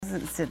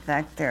that sit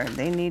back there,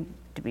 they need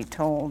to be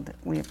told,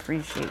 we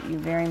appreciate you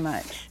very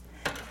much.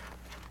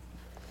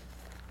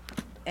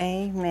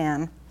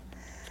 Amen.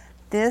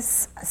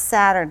 This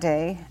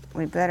Saturday,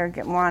 we better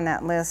get more on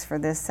that list for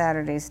this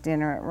Saturday's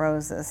dinner at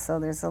Rosa's. So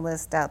there's a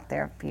list out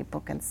there if people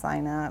can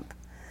sign up.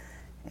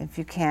 If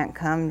you can't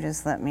come,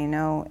 just let me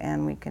know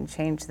and we can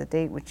change the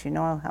date, which you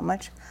know how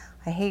much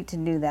I hate to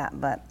do that,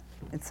 but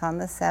it's on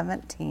the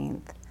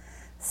 17th.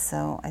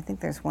 So I think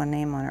there's one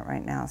name on it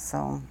right now.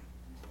 So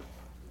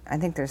I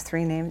think there's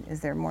 3 names. Is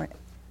there more?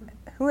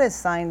 Who has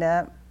signed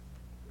up?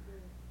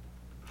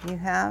 You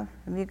have?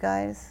 Have you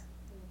guys?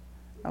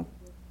 Oh,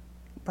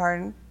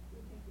 pardon?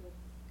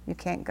 You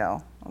can't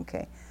go.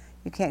 Okay.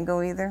 You can't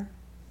go either?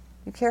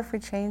 You care if we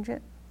change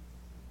it?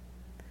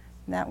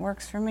 That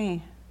works for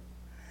me.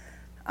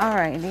 All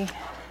righty.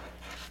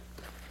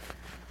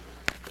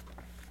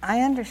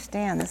 I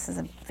understand this is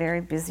a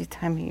very busy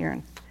time of year.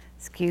 And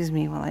excuse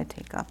me while I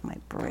take off my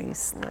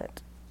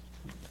bracelet.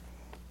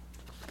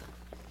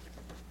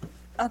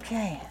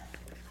 Okay.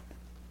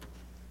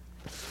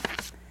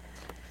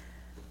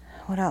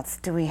 What else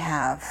do we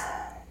have?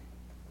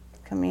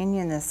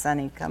 Communion this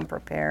Sunday, come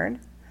prepared.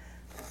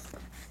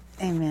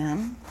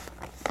 Amen.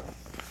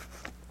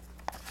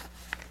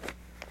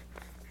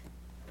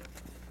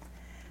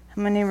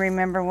 How many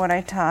remember what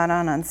I taught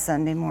on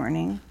Sunday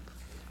morning?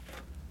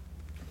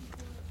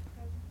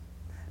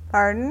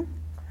 Pardon?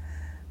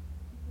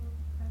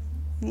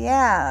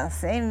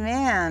 Yes,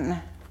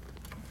 amen.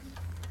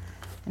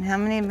 And how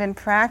many have been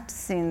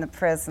practicing the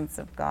presence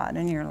of God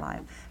in your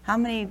life? How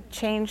many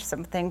changed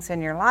some things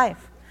in your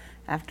life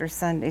after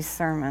Sunday's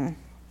sermon?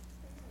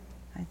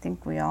 I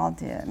think we all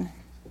did.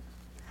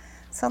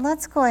 So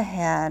let's go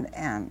ahead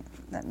and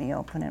let me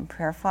open in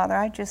prayer. Father,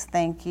 I just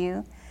thank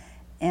you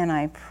and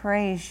I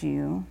praise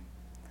you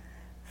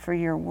for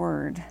your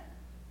word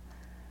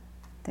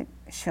that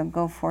shall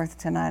go forth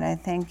tonight. I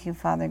thank you,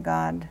 Father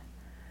God,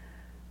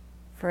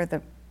 for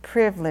the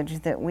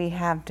privilege that we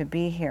have to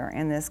be here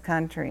in this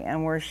country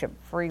and worship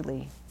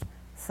freely.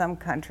 Some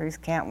countries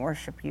can't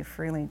worship you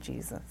freely,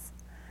 Jesus.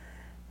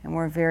 And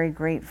we're very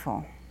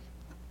grateful.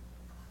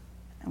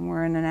 And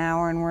we're in an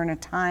hour and we're in a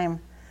time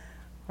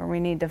where we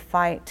need to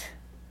fight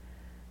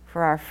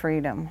for our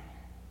freedom.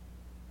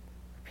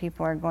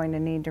 People are going to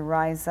need to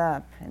rise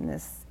up in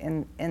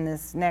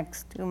this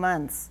next 2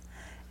 months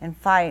and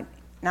fight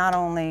not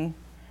only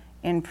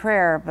in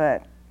prayer,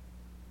 but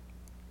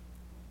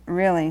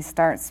really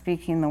start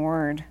speaking the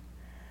word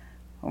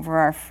over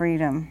our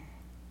freedom,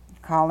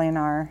 calling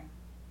our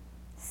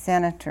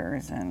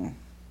senators and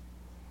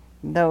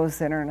those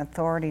that are in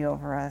authority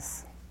over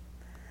us,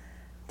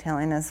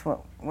 telling us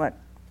what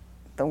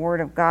the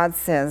Word of God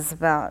says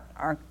about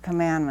our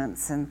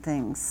commandments and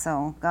things.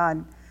 So,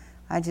 God,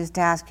 I just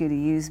ask you to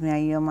use me. I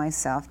yield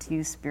myself to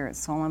you, spirit,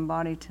 soul, and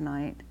body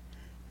tonight,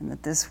 and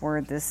that this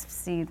word, this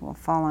seed will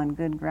fall on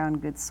good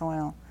ground, good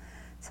soil.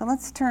 So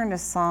let's turn to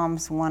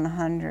Psalms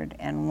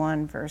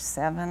 101, verse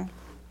 7.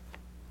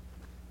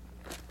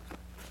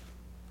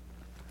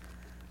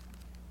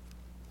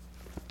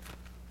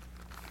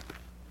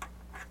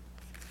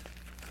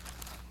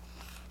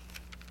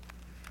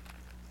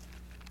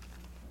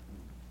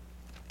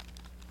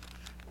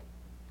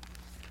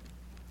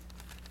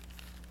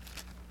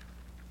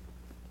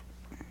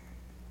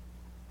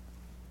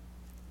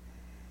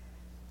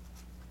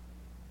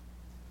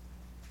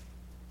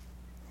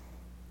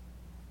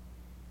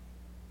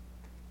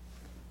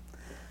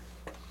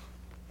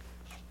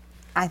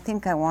 I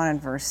think I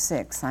wanted verse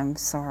 6. I'm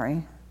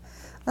sorry.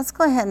 Let's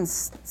go ahead and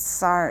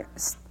start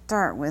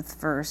with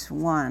verse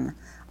 1.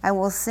 I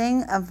will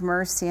sing of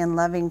mercy and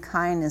loving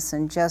kindness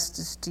and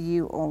justice to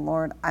you, O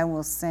Lord. I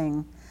will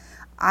sing.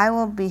 I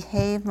will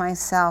behave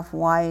myself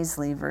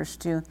wisely, verse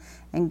 2,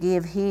 and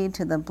give heed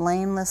to the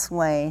blameless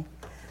way.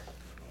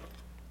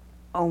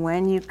 Oh,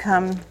 when you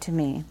come to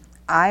me,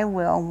 I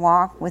will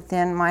walk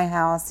within my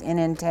house in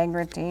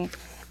integrity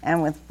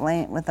and with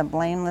a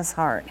blameless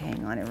heart.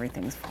 Hang on,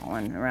 everything's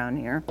falling around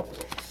here.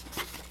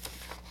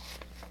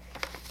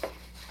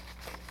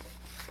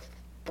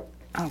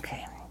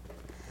 Okay.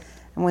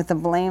 And with a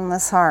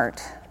blameless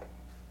heart,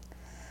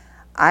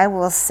 I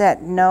will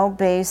set no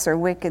base or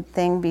wicked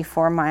thing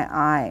before my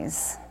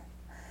eyes.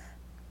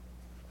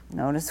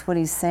 Notice what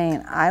he's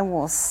saying. I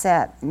will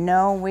set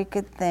no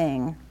wicked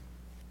thing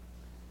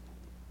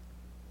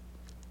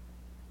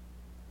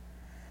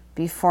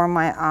before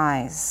my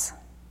eyes.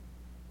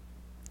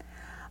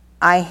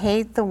 I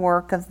hate the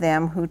work of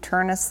them who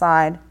turn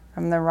aside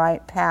from the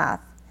right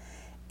path.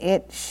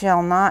 It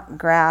shall not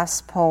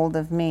grasp hold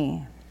of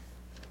me.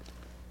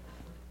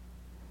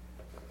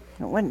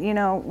 When,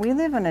 we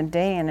live in a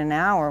day and an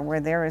hour where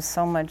there is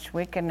so much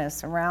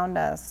wickedness around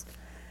us.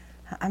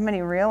 How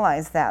many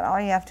realize that?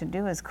 All you have to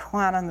do is go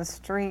out on the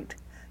street,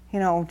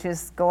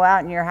 just go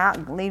out in your house,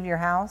 leave your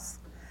house,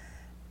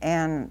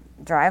 and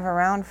drive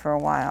around for a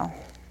while.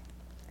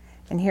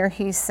 And here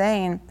he's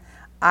saying,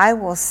 I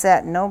will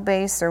set no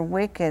base or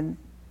wicked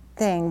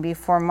thing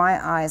before my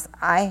eyes.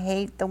 I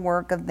hate the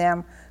work of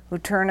them who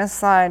turn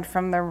aside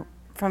from the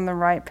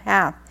right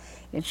path.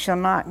 It shall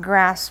not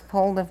grasp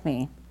hold of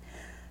me.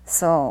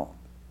 So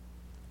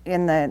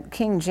in the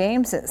King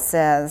James it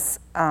says,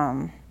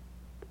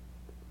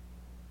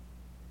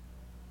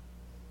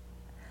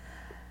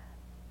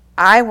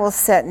 I will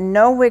set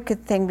no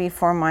wicked thing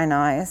before mine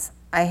eyes.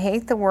 I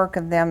hate the work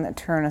of them that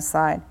turn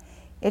aside.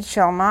 It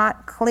shall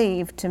not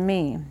cleave to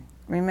me.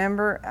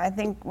 Remember,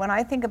 when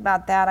I think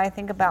about that, I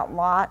think about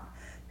Lot,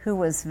 who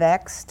was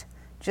vexed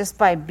just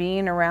by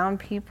being around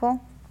people,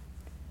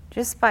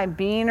 just by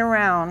being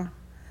around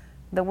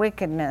the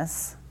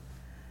wickedness,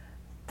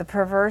 the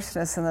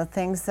perverseness and the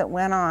things that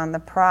went on, the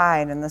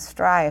pride and the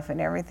strife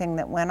and everything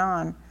that went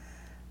on.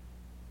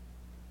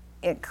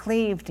 It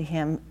cleaved to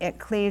him. It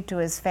cleaved to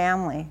his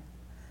family,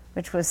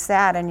 which was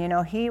sad.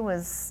 And, he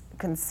was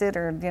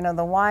considered,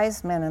 the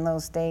wise men in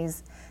those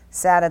days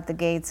sat at the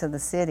gates of the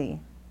city.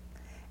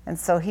 And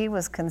so he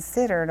was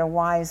considered a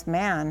wise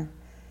man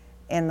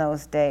in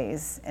those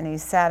days. And he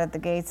sat at the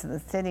gates of the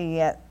city,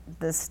 yet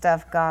this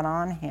stuff got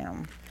on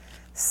him.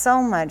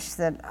 So much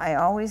that I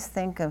always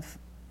think of,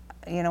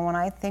 when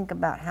I think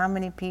about how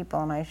many people,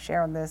 and I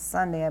shared this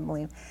Sunday, I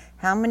believe,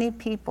 how many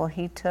people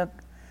he took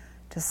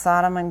to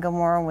Sodom and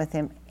Gomorrah with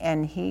him,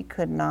 and he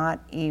could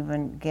not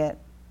even get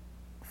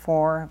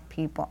 4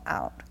 people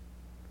out.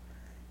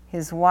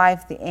 His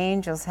wife, the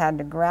angels, had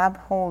to grab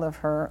hold of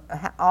her,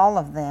 all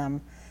of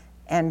them,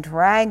 and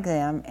drag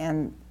them,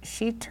 and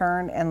she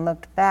turned and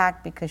looked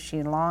back because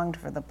she longed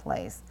for the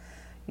place.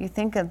 You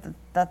think of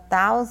the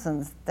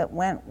thousands that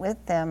went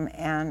with them,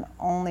 and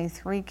only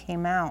 3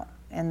 came out,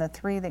 and the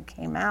 3 that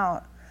came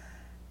out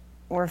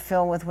were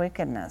filled with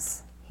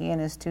wickedness, he and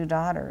his 2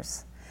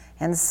 daughters.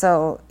 And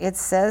so it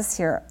says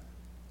here,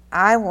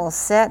 I will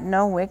set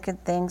no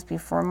wicked things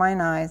before mine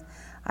eyes.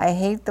 I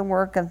hate the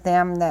work of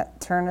them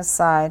that turn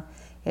aside.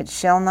 It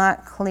shall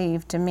not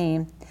cleave to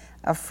me.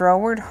 A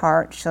froward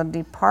heart shall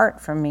depart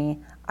from me.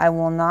 I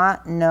will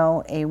not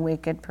know a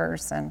wicked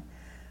person.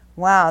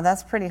 Wow,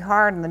 that's pretty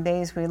hard in the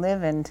days we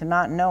live in, to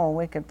not know a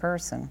wicked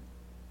person.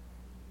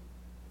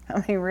 How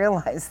many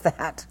realize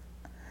that?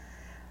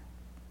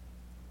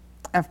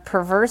 A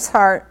perverse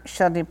heart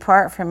shall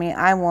depart from me.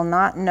 I will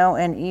not know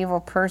an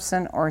evil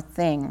person or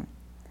thing.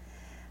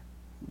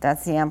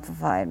 That's the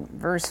Amplified.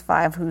 Verse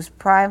 5, whose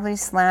privately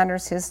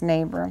slanders his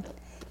neighbor,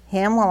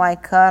 him will I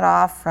cut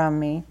off from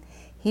me.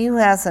 He who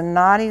has a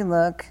haughty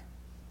look,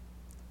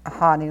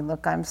 not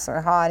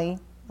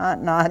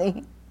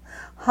naughty,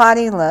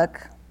 haughty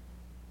look,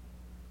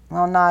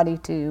 well, naughty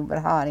too, but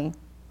haughty,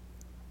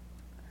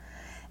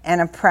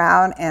 and a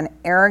proud and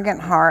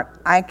arrogant heart,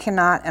 I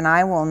cannot and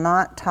I will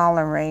not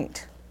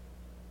tolerate.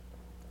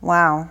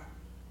 Wow.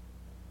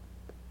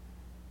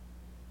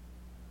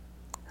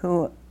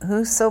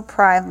 Whoso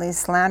privately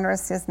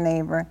slandereth his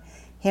neighbor,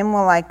 him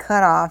will I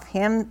cut off.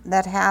 Him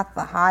that hath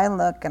a high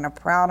look and a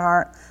proud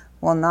heart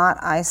will not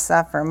I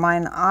suffer.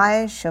 Mine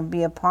eyes shall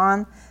be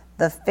upon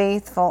the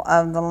faithful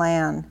of the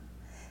land,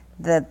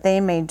 that they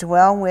may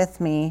dwell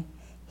with me.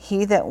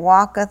 He that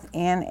walketh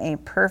in a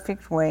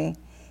perfect way,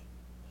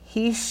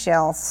 he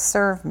shall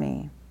serve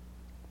me.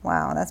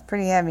 Wow, that's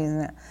pretty heavy,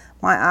 isn't it?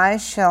 My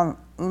eyes shall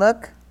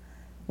look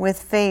with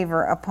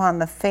favor upon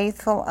the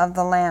faithful of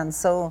the land.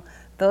 So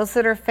those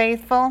that are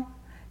faithful,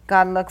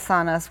 God looks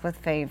on us with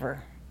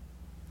favor.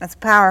 That's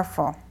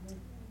powerful.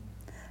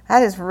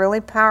 That is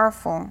really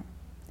powerful.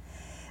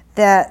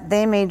 That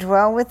they may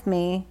dwell with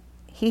me.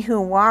 He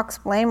who walks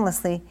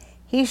blamelessly,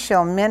 he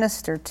shall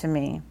minister to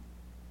me.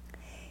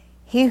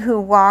 He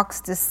who walks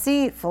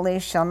deceitfully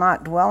shall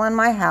not dwell in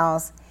my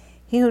house.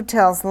 He who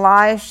tells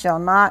lies shall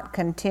not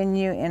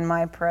continue in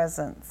my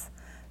presence.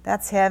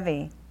 That's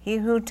heavy. He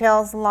who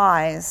tells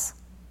lies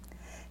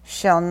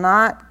shall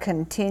not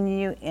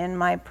continue in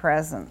my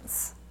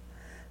presence.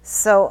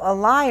 So a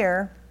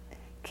liar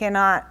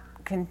cannot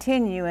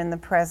continue in the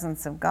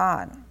presence of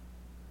God.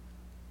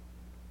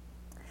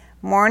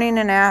 Morning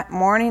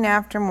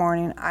after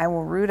morning, I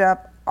will root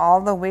up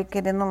all the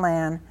wicked in the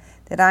land,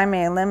 that I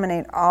may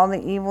eliminate all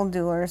the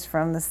evildoers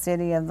from the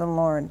city of the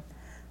Lord.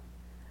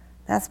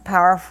 That's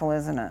powerful,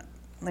 isn't it?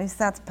 At least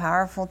that's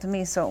powerful to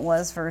me. So it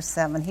was verse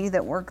 7. He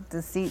that worketh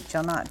deceit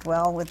shall not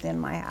dwell within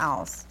my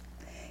house.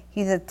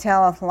 He that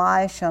telleth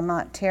lies shall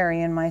not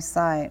tarry in my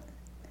sight.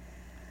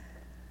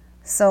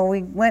 So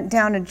we went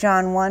down to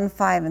John 1,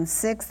 5, and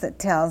 6 that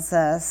tells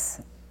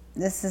us,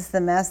 this is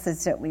the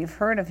message that we've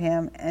heard of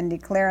him, and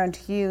declare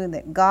unto you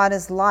that God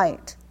is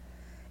light,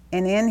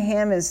 and in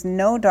him is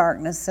no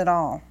darkness at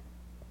all.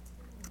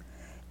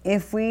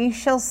 If we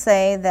shall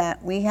say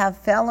that we have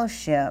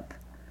fellowship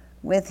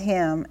with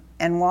him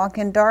and walk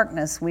in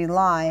darkness, we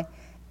lie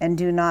and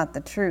do not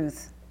the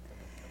truth.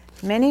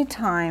 Many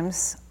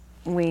times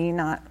we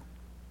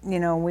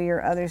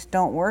or others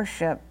don't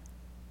worship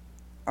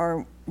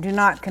or do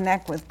not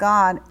connect with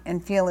God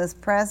and feel his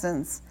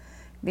presence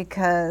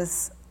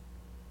because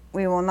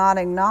we will not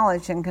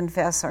acknowledge and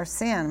confess our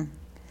sin.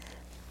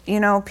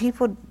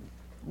 People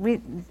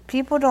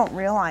don't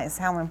realize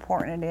how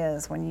important it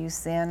is when you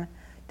sin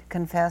to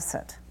confess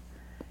it.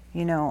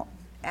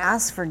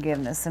 Ask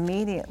forgiveness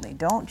immediately.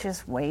 Don't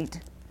just wait.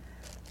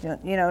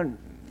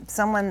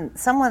 someone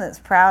that's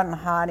proud and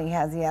haughty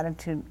has the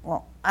attitude,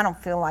 well, I don't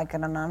feel like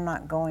it and I'm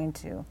not going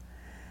to.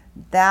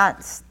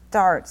 That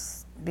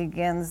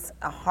begins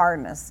a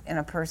hardness in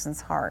a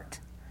person's heart.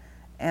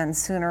 And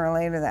sooner or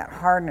later that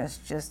hardness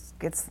just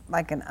gets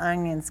like an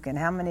onion skin.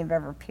 How many have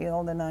ever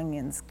peeled an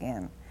onion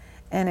skin?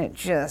 And it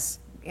just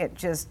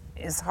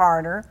is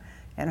harder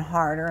and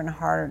harder and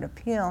harder to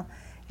peel.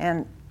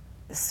 And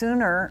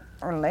sooner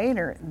or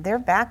later, they're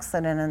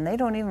backslidden and they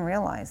don't even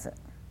realize it.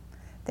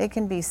 They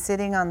can be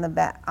sitting on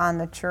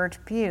the church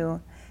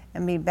pew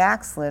and be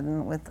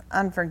backslidden with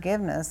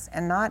unforgiveness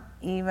and not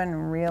even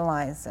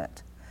realize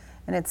it.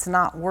 And it's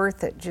not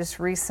worth it. Just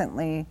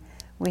recently,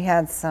 we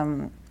had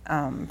some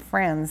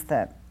friends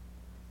that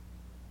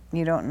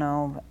you don't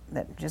know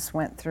that just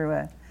went through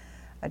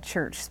a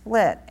church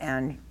split,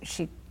 and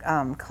she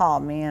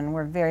called me, and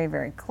we're very,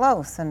 very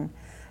close. And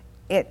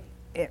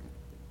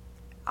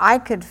I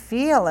could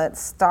feel it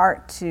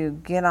start to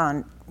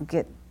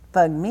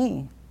bug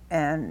me,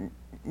 and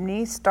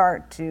me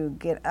start to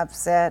get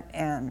upset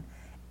and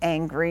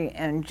angry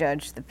and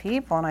judge the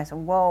people. And I said,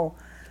 whoa,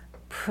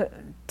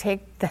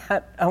 take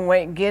that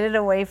away, get it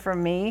away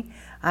from me.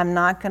 I'm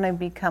not going to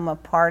become a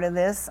part of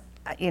this.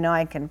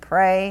 I can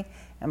pray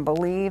and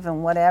believe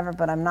and whatever,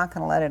 but I'm not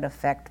going to let it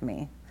affect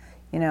me.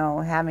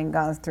 Having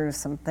gone through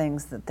some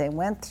things that they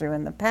went through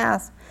in the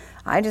past,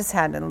 I just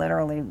had to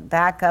literally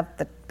back up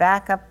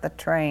the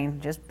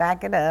train, just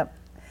back it up,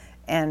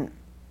 and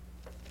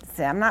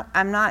say, I'm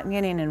not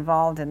getting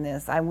involved in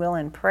this. I will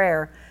in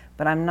prayer,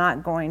 but I'm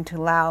not going to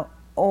allow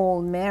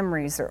old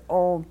memories or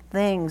old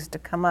things to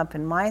come up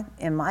in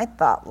my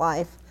thought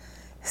life.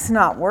 It's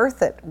not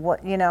worth it.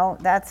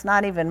 That's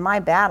not even my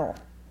battle.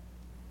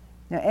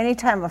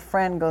 Anytime a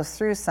friend goes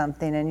through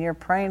something and you're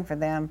praying for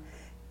them,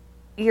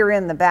 you're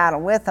in the battle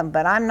with them,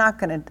 but I am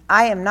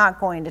not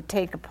going to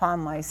take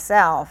upon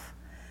myself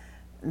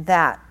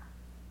that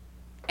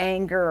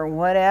anger or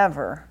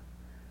whatever,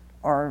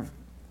 or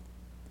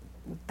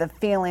the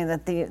feeling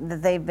that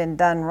they've been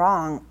done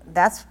wrong.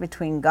 That's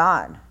between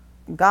God.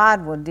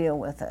 God will deal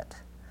with it.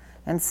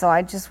 And so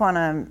I just want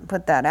to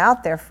put that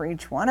out there for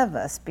each one of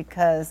us,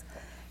 because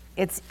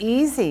it's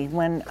easy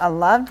when a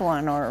loved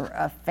one or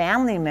a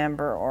family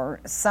member or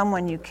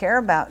someone you care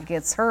about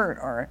gets hurt,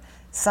 or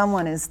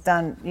someone is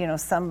done,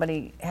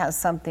 somebody has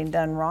something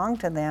done wrong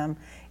to them.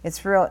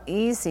 It's real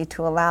easy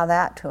to allow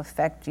that to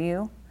affect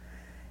you,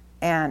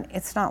 and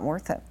it's not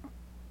worth it.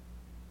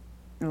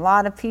 A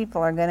lot of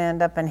people are going to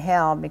end up in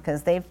hell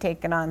because they've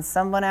taken on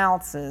someone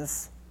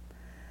else's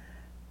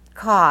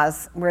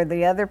cause where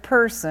the other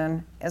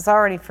person has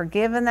already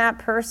forgiven that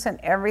person.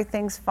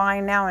 Everything's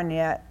fine now, and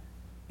yet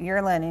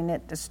you're letting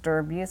it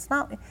disturb you. It's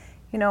not,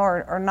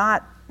 or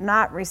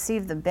not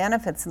receive the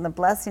benefits and the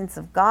blessings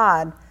of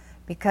God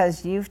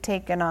because you've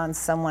taken on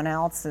someone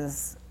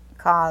else's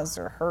cause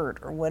or hurt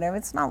or whatever.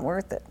 It's not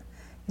worth it.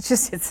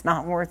 It's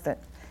not worth it.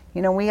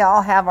 We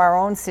all have our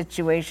own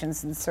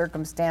situations and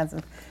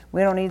circumstances.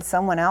 We don't need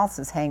someone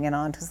else's hanging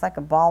on to us like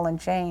a ball and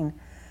chain.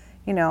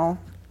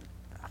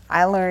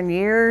 I learned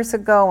years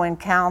ago in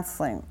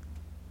counseling,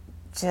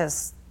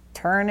 just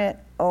turn it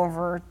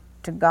over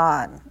to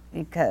God,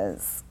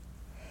 because,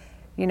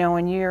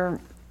 when you're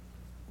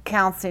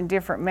counseling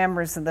different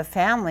members of the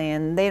family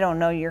and they don't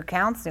know you're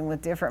counseling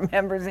with different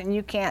members and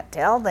you can't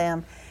tell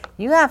them,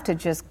 you have to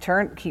just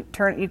keep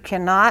turning. You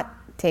cannot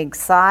take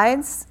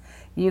sides.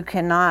 You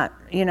cannot,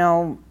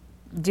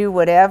 do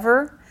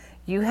whatever.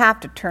 You have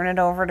to turn it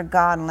over to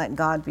God and let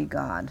God be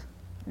God.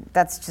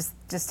 That's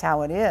just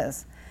how it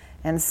is.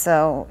 And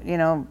so,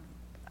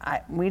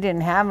 we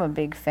didn't have a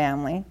big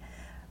family.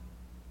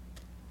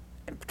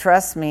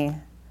 Trust me,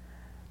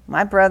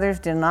 my brothers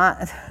did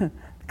not,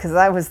 because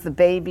I was the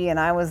baby and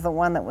I was the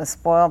one that was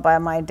spoiled by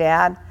my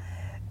dad.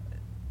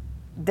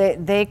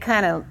 They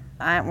kind of,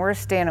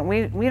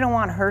 we don't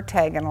want her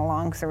tagging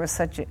along because there was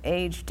such an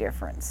age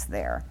difference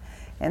there.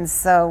 And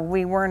so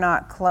we were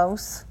not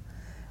close.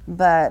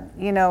 But,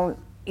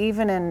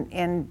 even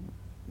in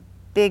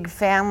big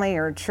family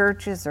or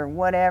churches or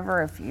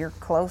whatever, if you're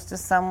close to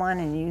someone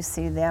and you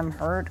see them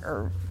hurt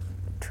or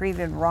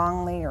treated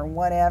wrongly or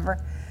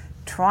whatever,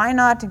 try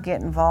not to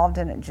get involved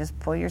in it. Just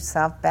pull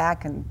yourself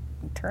back and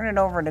turn it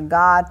over to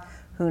God,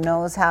 who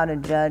knows how to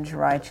judge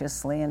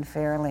righteously and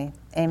fairly.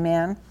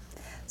 Amen?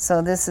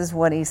 So this is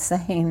what he's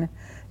saying.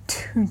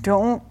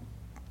 Don't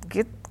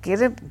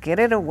get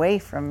it away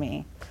from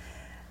me.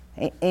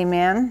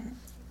 Amen?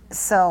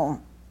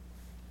 So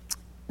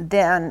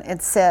then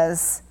it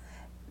says,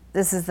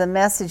 this is the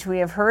message we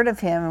have heard of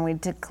him, and we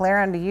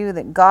declare unto you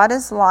that God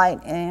is light,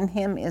 and in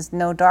him is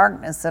no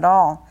darkness at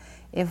all.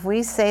 If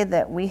we say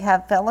that we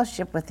have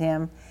fellowship with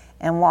him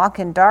and walk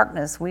in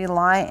darkness, we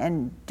lie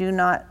and do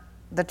not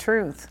the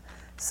truth.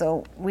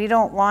 So we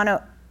don't want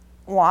to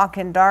walk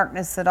in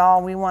darkness at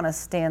all. We want to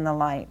stay in the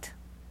light.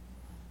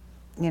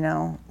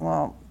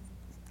 Well,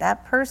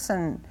 that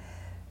person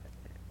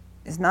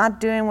is not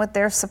doing what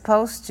they're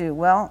supposed to.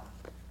 Well,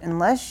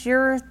 unless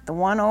you're the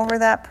one over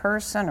that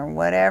person or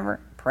whatever,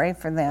 pray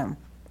for them.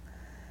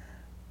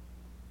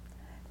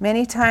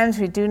 Many times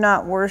we do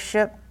not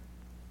worship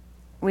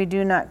we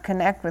do not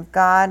connect with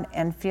God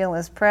and feel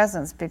His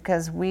presence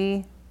because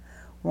we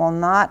will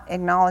not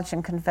acknowledge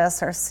and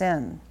confess our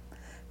sin.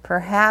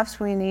 Perhaps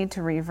we need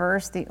to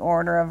reverse the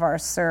order of our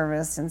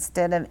service.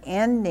 Instead of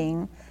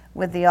ending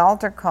with the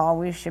altar call,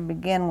 we should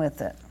begin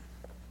with it.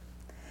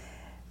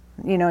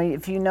 You know,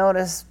 if you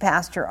notice,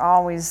 Pastor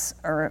always,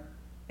 or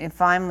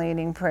if I'm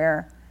leading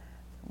prayer,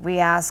 we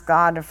ask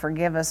God to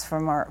forgive us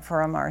from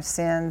our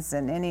sins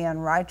and any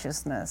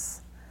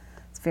unrighteousness.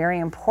 It's very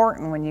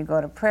important when you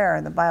go to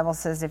prayer. The Bible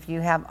says if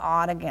you have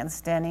aught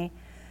against any,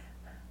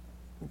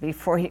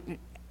 before you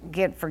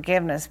get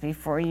forgiveness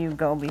before you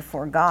go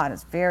before God.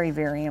 It's very,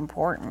 very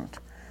important.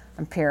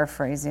 I'm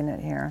paraphrasing it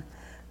here.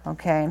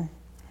 Okay?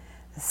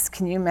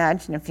 Can you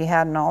imagine if you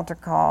had an altar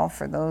call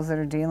for those that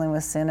are dealing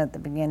with sin at the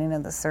beginning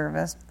of the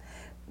service?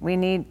 We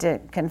need to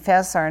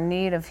confess our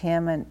need of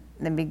Him, and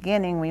in the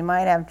beginning we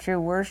might have true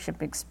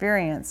worship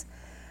experience.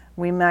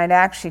 We might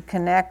actually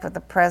connect with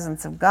the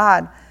presence of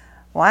God.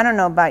 Well, I don't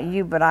know about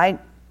you, but I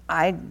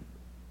am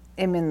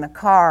in the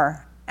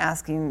car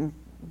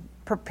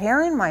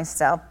preparing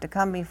myself to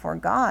come before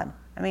God.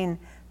 I mean,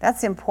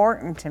 that's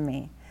important to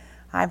me.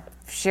 I've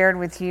shared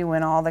with you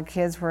when all the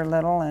kids were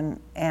little,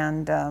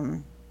 and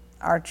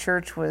our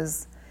church would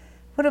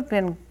have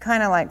been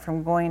kind of like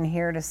from going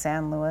here to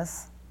San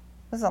Luis.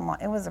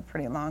 It was a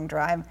pretty long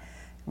drive.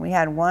 We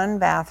had one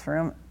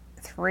bathroom,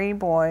 3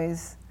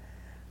 boys,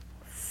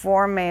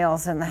 4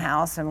 males in the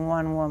house, and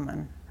 1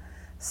 woman.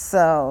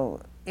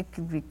 So it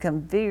could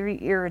become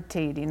very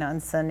irritating on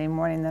Sunday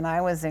morning that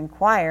I was in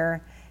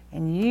choir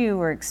and you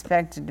were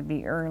expected to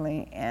be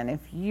early. And if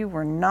you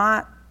were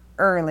not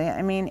early,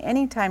 I mean,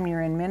 anytime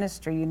you're in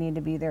ministry, you need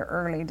to be there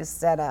early to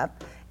set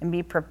up and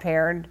be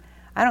prepared.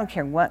 I don't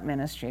care what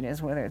ministry it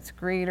is, whether it's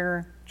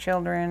greeter,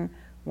 children,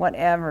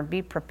 whatever,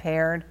 be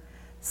prepared,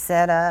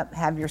 set up,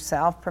 have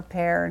yourself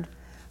prepared,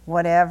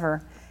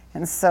 whatever.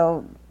 And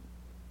so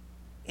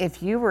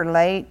if you were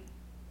late,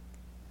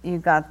 you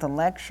got the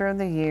lecture of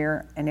the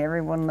year and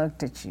everyone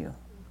looked at you,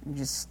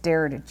 just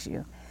stared at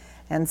you.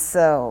 And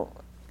so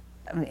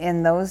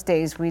in those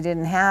days, we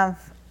didn't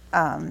have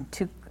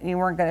you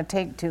weren't going to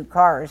take 2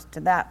 cars to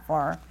that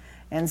far.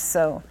 And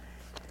so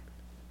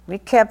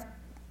we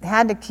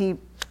had to keep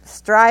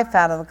strife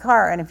out of the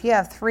car. And if you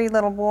have 3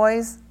 little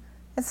boys,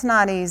 it's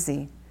not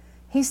easy.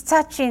 He's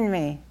touching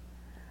me.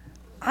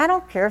 I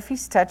don't care if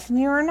he's touching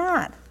you or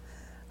not.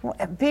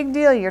 Big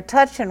deal, you're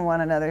touching one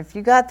another. If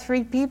you got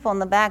 3 people in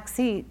the back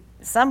seat,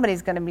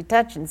 somebody's going to be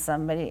touching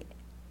somebody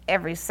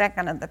every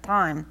second of the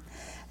time.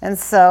 And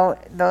so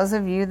those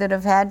of you that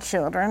have had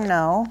children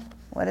know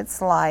what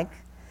it's like.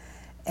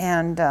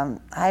 And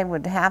I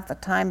would half the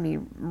time be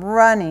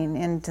running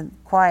into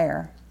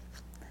choir.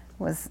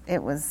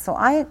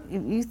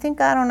 You think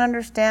I don't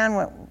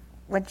understand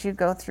what you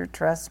go through?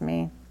 Trust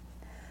me.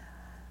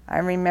 I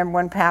remember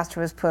when Pastor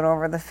was put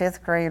over the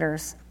 5th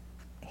graders.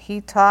 He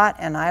taught,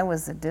 and I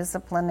was a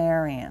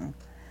disciplinarian.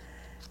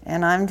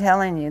 And I'm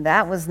telling you,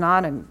 that was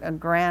not a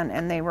grand,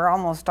 and they were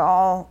almost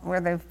all, were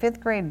they 5th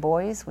grade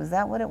boys? Was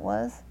that what it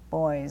was?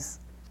 Boys.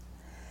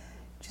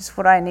 Just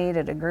what I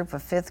needed, a group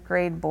of 5th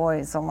grade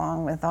boys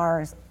along with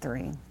our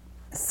 3.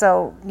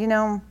 So, you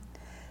know,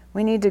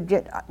 we need to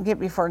get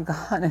before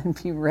God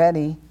and be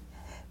ready.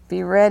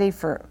 Be ready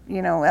for,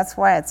 that's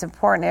why it's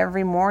important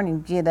every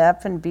morning, get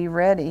up and be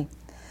ready.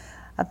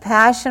 A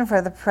passion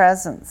for the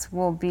presence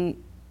will be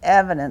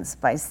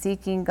evidenced by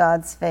seeking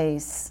God's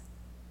face.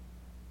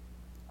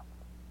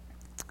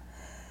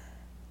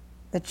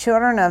 The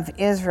children of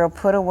Israel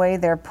put away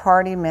their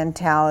party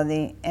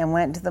mentality and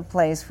went to the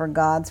place where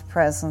God's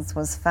presence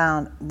was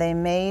found. They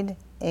made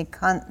a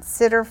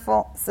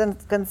considerable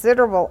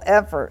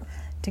effort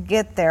to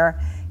get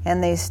there,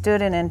 and they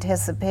stood in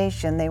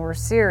anticipation. They were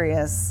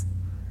serious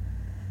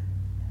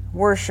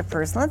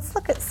worshipers. Let's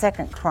look at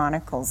 2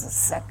 Chronicles a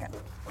second.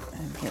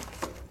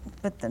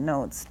 Put the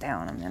notes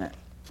down a minute.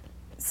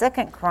 2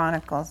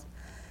 Chronicles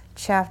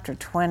chapter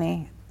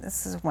 20.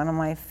 This is one of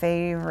my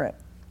favorite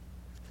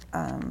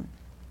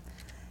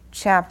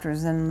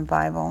chapters in the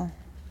Bible,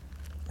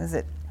 because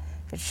it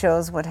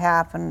shows what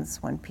happens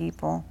when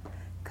people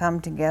come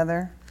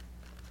together.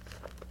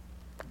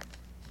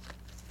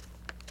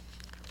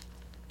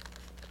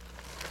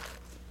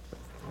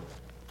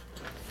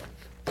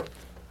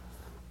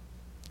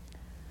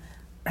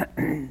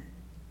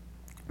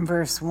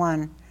 Verse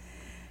 1.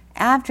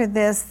 After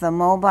this, the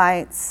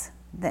Moabites,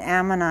 the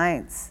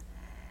Ammonites,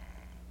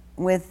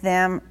 with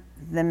them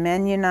the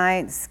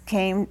Mennonites,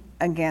 came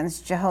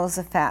against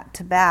Jehoshaphat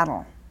to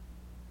battle.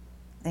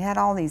 They had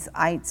all these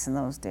ites in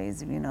those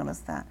days, if you notice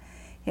that.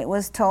 It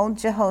was told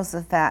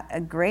Jehoshaphat,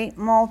 a great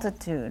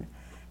multitude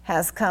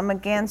has come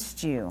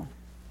against you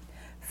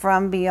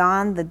from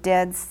beyond the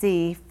Dead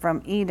Sea,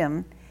 from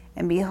Edom,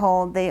 and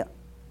behold, they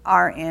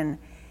are in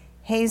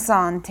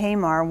Hazon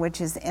Tamar,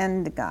 which is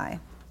Engedi.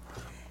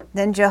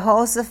 Then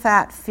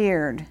Jehoshaphat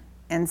feared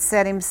and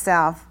set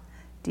himself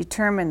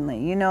determinedly.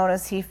 You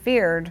notice he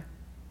feared,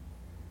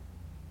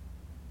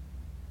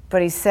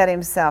 but he set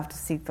himself to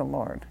seek the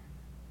Lord.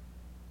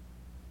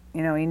 He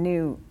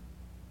knew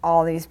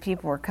all these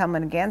people were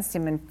coming against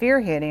him, and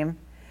fear hit him.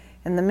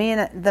 And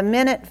the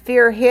minute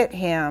fear hit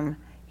him,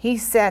 he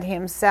set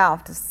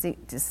himself to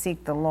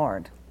seek the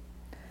Lord.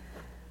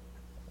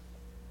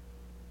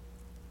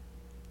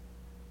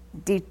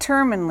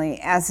 Determinedly,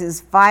 as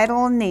his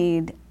vital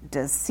need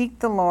to seek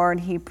the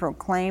Lord, he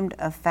proclaimed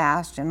a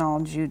fast in all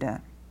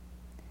Judah.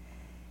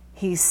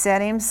 He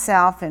set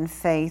himself in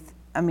faith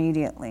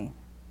immediately.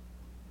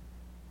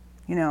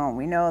 We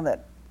know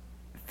that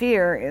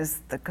fear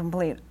is the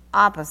complete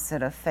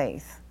opposite of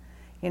faith.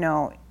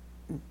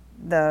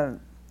 The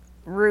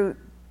root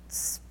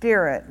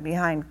spirit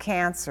behind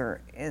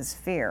cancer is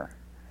fear.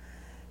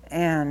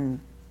 And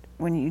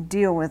when you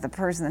deal with a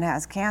person that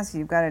has cancer,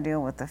 you've got to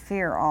deal with the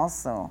fear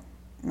also,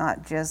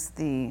 not just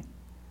the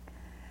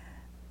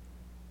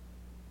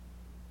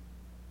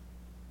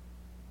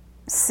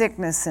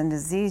sickness and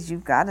disease.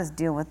 You've got to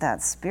deal with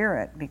that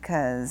spirit,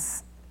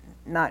 because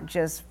not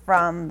just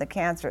from the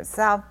cancer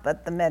itself,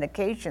 but the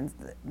medications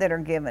that are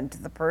given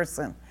to the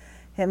person.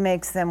 It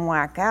makes them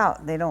whack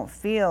out. They don't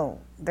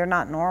feel, they're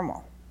not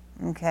normal,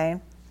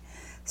 okay?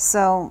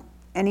 So,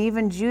 and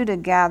even Judah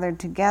gathered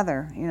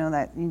together,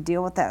 that you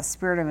deal with that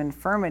spirit of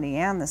infirmity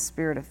and the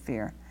spirit of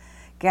fear,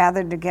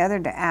 gathered together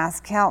to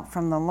ask help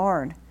from the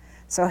Lord.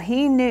 So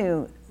he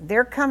knew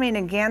they're coming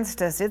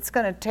against us. It's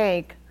going to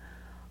take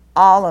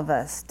all of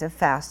us to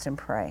fast and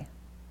pray.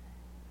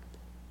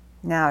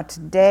 Now,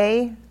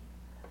 today,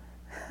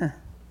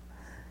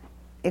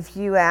 if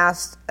you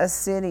asked a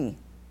city,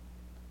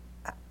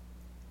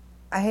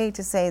 I hate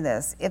to say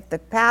this, if the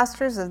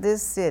pastors of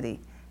this city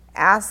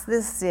asked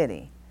this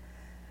city,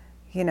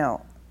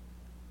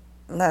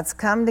 let's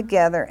come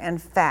together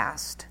and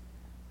fast,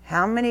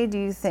 how many do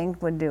you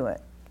think would do it?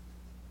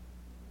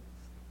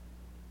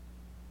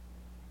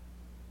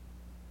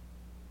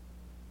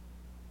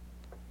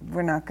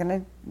 We're not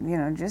going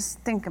to, just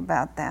think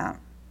about that.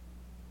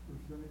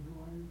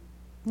 Percentage-wise?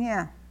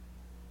 Yeah.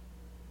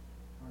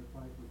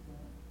 5%?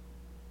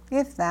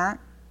 If that.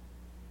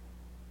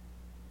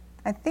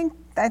 I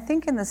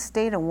think in the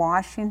state of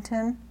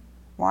Washington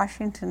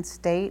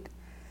State,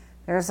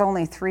 there's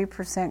only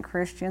 3%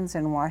 Christians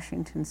in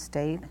Washington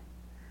State.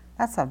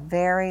 That's a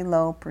very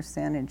low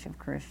percentage of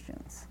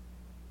Christians.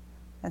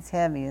 That's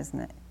heavy, isn't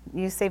it?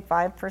 You say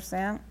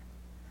 5%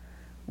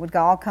 would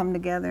all come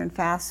together and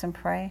fast and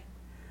pray?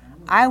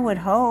 I would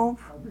hope.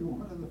 I'd be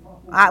one of the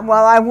followers.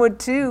 I would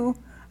too.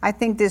 I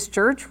think this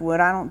church would.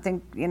 I don't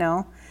think,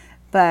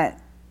 but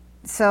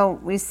so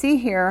we see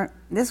here,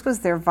 this was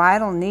their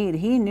vital need.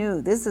 He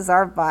knew this is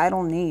our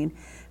vital need.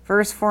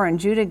 Verse 4, and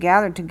Judah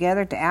gathered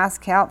together to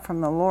ask help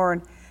from the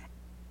Lord.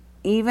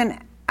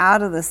 Even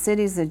out of the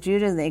cities of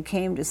Judah, they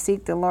came to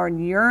seek the Lord,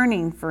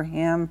 yearning for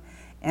him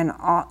and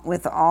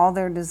with all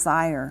their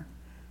desire.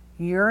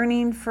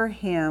 Yearning for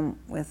him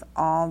with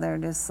all their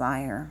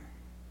desire.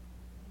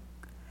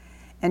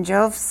 And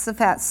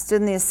Jehoshaphat stood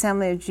in the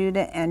assembly of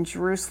Judah and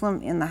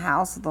Jerusalem in the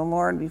house of the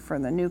Lord before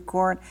the new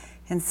court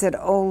and said,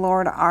 O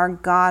Lord, our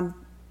God,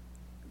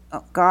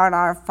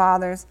 our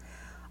fathers,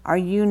 are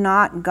you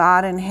not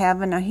God in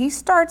heaven? Now he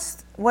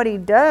starts, what he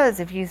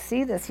does, if you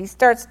see this, he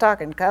starts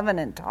talking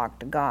covenant talk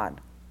to God.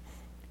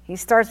 He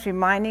starts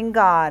reminding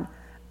God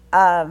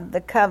of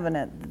the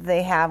covenant that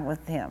they have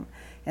with him.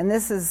 And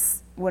this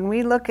is, when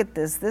we look at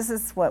this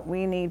is what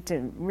we need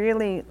to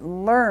really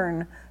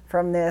learn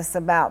from this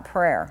about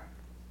prayer.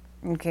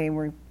 Okay,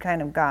 we've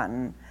kind of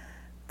gotten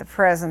the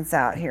presence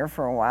out here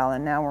for a while,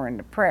 and now we're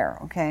into prayer,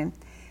 okay?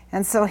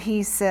 And so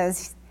he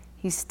says,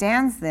 he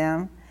stands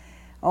them,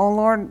 O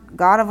Lord,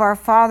 God of our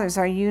fathers,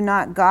 are you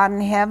not God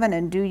in heaven,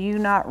 and do you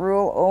not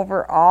rule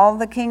over all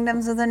the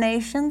kingdoms of the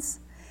nations?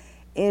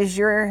 Is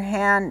your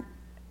hand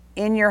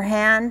in your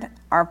hand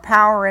our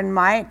power and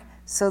might,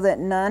 so that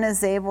none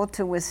is able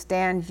to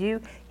withstand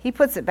you? He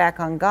puts it back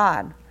on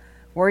God.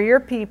 We're your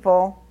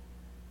people,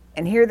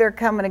 and here they're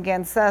coming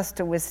against us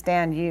to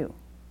withstand you.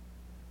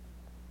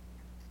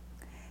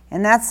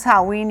 And that's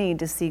how we need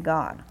to see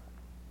God.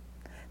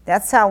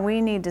 That's how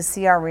we need to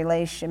see our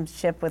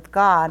relationship with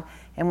God.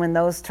 And when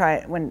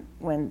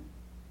when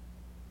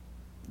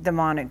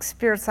demonic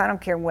spirits, I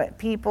don't care what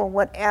people,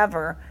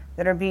 whatever,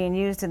 that are being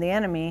used in the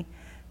enemy,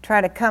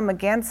 try to come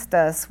against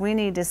us, we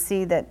need to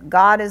see that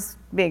God is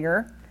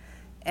bigger,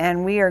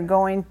 and we are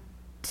going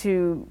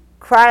to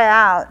cry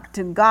out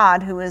to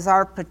God, who is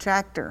our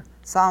protector.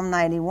 Psalm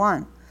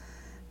 91.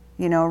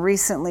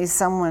 Recently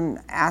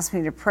someone asked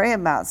me to pray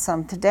about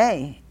some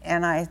today,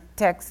 and I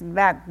texted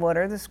back, what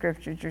are the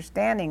scriptures you're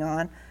standing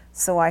on,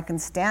 so I can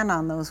stand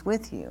on those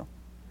with you.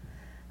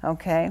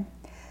 Okay,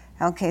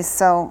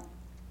 so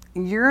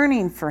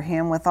yearning for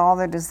him with all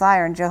their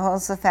desire. And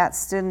Jehoshaphat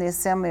stood in the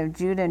assembly of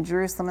Judah and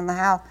Jerusalem in the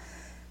house.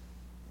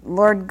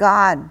 Lord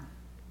God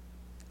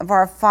of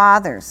our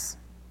fathers,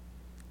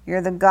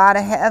 you're the God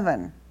of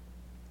heaven.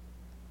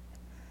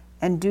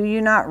 And do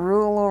you not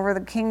rule over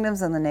the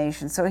kingdoms of the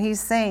nations? So he's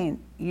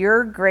saying,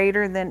 you're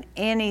greater than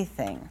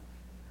anything.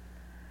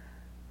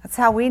 That's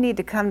how we need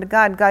to come to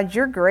God. God,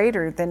 you're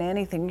greater than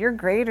anything. You're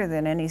greater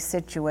than any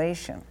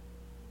situation.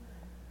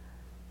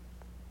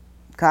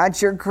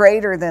 God, you're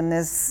greater than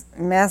this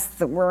mess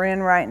that we're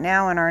in right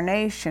now in our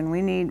nation.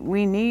 We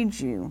need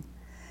you.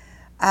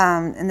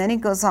 And then he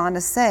goes on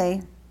to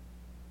say,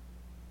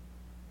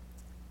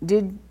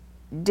 Did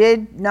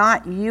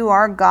not you,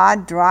 our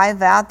God,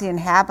 drive out the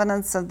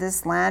inhabitants of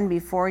this land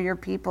before your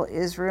people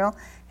Israel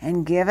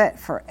and give it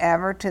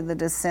forever to the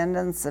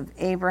descendants of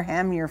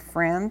Abraham, your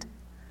friend?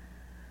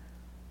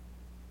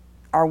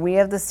 Are we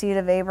of the seed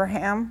of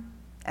Abraham?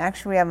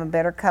 Actually, we have a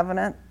better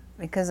covenant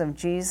because of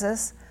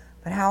Jesus.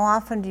 But how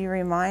often do you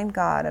remind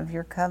God of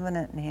your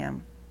covenant in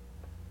him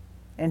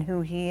and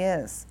who he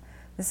is?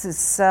 This is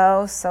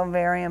so, so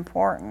very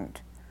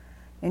important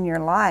in your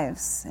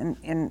lives,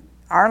 in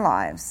our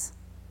lives.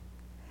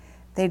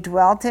 They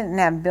dwelt in it and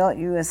have built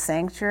you a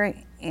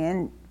sanctuary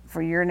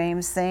for your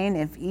name's sake.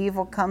 If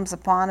evil comes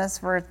upon us,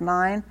 verse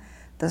 9,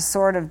 the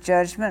sword of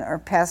judgment or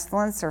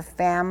pestilence or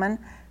famine,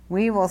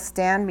 we will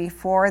stand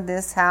before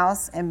this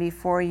house and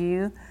before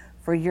you,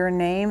 for your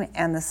name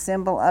and the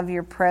symbol of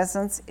your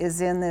presence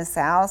is in this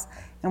house,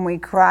 and we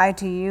cry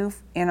to you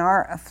in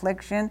our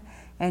affliction,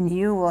 and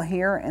you will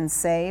hear and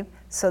save.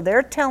 So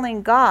they're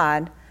telling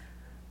God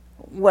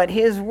what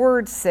his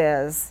word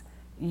says.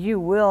 You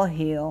will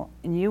heal,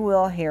 and you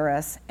will hear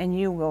us, and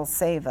you will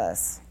save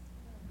us.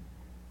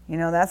 You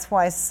know, that's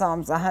why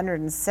Psalms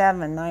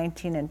 107,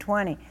 19 and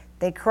 20,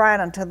 they cried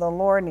unto the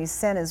Lord, and he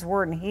sent his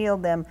word and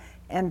healed them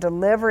and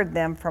delivered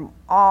them from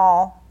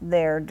all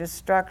their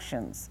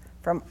destructions.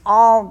 From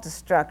all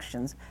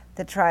destructions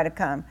that try to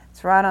come.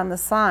 It's right on the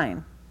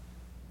sign.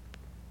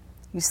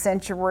 You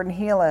sent your word and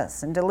healed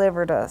us and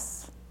delivered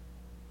us.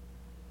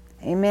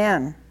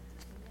 Amen.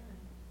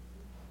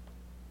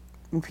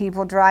 When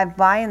people drive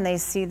by and they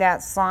see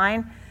that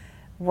sign,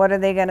 what are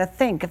they going to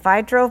think? If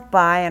I drove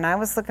by and I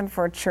was looking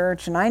for a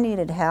church and I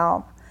needed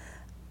help,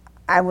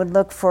 I would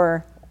look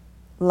for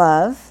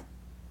love.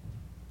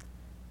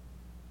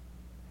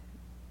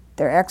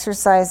 They're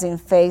exercising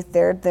faith.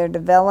 They're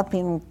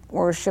developing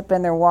worship,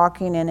 and they're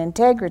walking in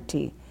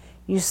integrity.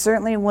 You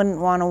certainly wouldn't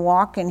want to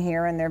walk in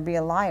here and there be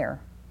a liar.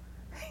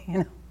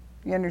 And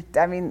then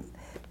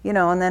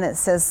it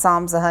says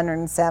Psalms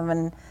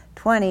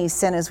 107:20, he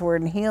sent his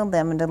word and healed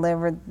them and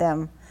delivered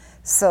them.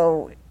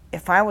 So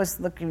if I was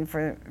looking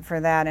for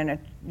that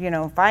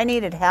if I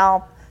needed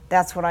help,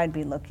 that's what I'd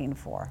be looking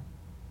for.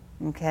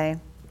 Okay?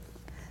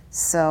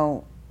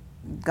 So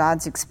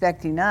God's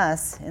expecting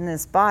us in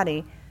this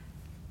body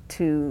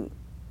to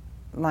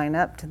line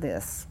up to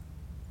this.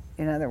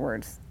 In other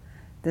words,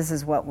 this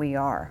is what we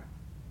are.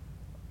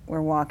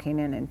 We're walking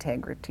in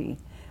integrity.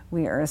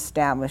 We are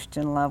established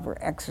in love. We're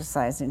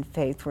exercising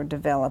faith. We're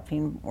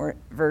developing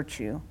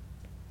virtue.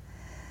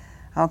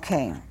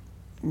 Okay.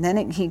 And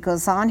then he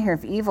goes on here.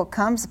 If evil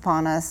comes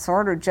upon us,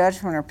 sword or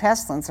judgment or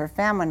pestilence or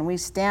famine, we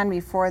stand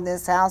before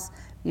this house,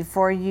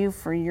 before you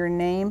for your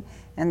name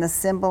and the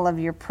symbol of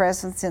your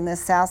presence in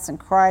this house, and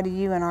cry to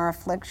you in our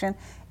affliction,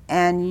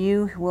 and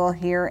you will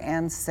hear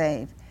and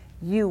save.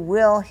 You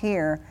will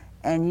hear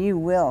and you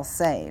will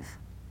save.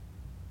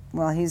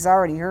 Well, he's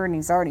already heard and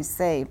he's already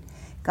saved.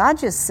 God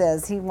just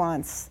says he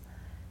wants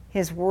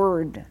his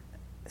word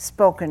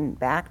spoken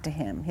back to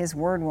him. His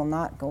word will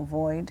not go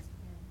void,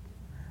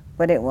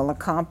 but it will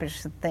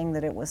accomplish the thing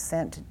that it was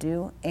sent to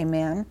do.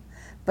 Amen.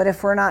 But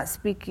if we're not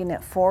speaking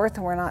it forth,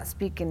 we're not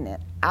speaking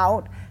it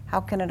out, how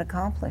can it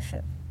accomplish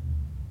it?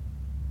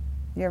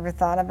 You ever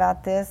thought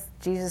about this?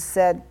 Jesus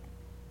said,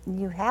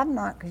 you have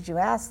not because you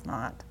ask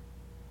not.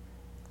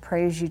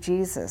 Praise you,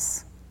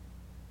 Jesus.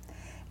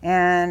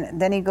 And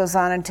then he goes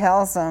on and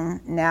tells them,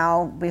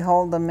 now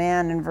behold the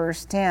man in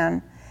verse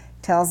 10,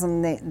 tells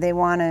them they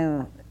want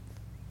to,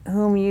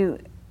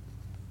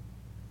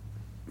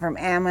 from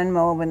Ammon,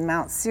 Moab, and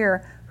Mount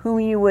Seir, whom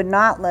you would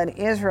not let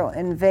Israel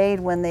invade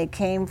when they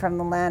came from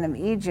the land of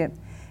Egypt,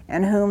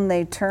 and whom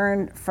they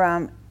turned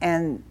from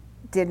and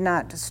did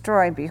not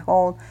destroy.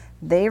 Behold,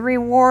 they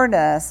reward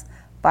us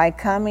by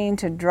coming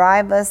to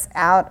drive us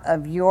out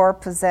of your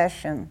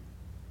possession,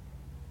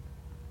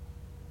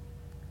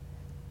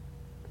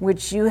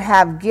 which you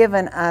have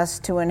given us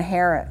to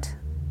inherit.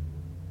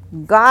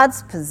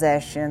 God's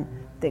possession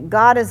that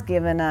God has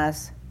given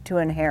us to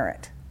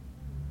inherit.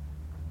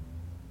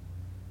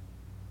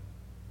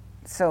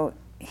 So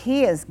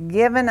he has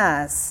given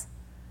us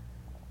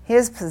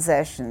his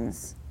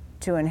possessions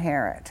to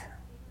inherit.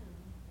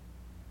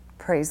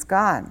 Praise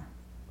God.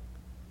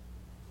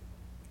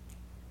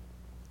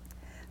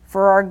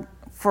 For,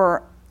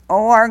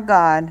 O our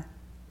God,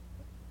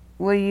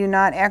 will you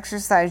not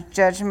exercise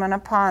judgment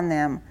upon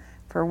them?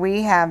 For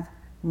we have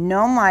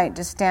no might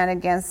to stand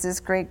against this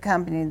great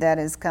company that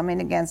is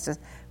coming against us.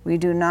 We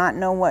do not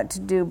know what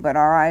to do, but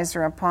our eyes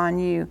are upon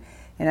you.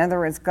 In other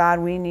words, God,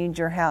 we need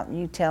your help.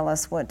 You tell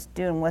us what to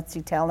do. And what's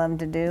he tell them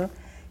to do?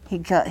 He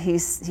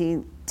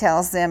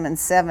tells them in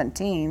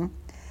 17,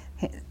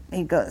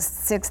 he goes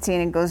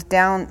 16 and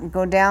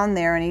go down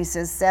there, and he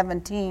says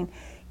 17,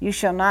 you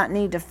shall not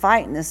need to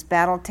fight in this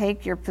battle.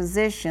 Take your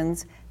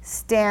positions,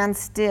 stand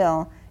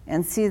still,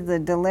 and see the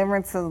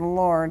deliverance of the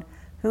Lord,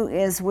 who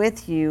is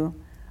with you,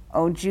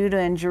 O Judah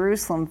and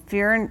Jerusalem.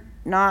 Fear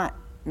not,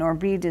 nor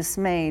be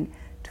dismayed.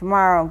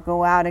 tomorrow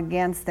go out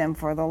against them,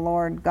 for the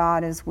Lord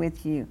God is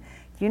with you.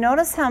 Do you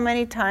notice how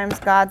many times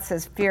God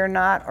says, fear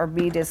not or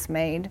be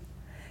dismayed?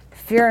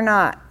 Fear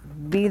not,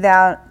 do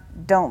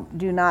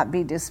not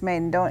be dismayed.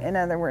 And don't, in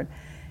other words,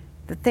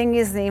 the thing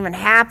isn't even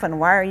happened.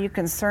 Why are you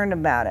concerned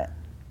about it?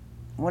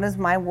 What does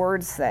my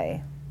word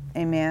say?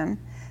 Amen.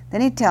 Then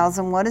he tells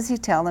them, what does he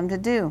tell them to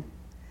do?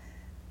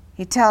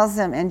 He tells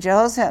them, and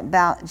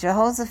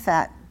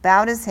Jehoshaphat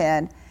bowed his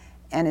head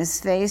and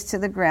his face to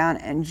the ground,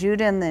 and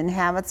Judah and the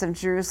inhabitants of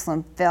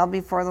Jerusalem fell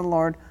before the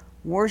Lord,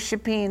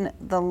 worshiping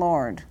the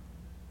Lord.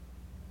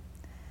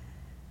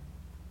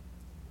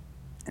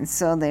 And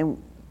so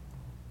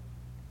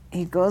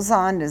he goes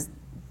on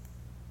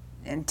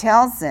and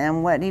tells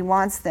them what he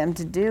wants them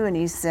to do, and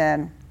he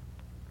said,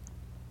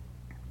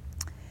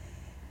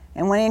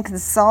 and when he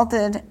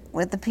consulted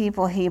with the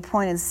people, he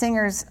appointed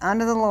singers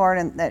unto the Lord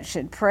and that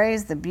should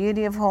praise the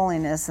beauty of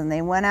holiness. And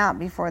they went out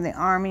before the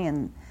army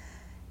and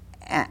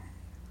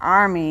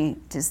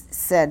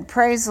said,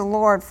 praise the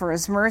Lord, for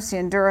his mercy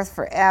endureth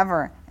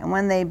forever. And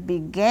when they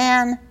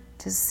began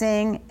to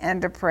sing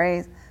and to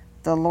praise,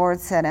 the Lord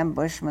set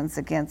ambushments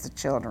against the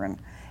children.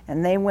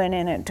 And they went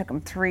in, and it took them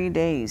 3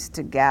 days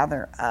to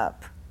gather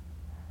up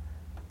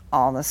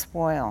all the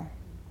spoil.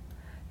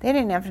 They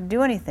didn't have to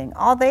do anything.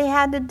 All they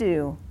had to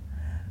do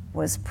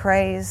was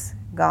praise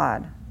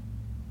God,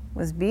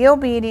 was be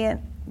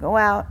obedient, go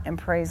out and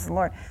praise the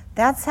Lord.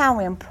 That's how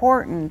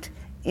important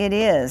it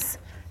is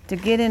to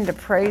get into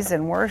praise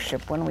and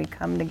worship when we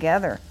come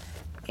together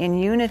in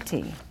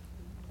unity.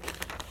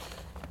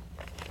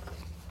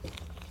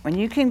 When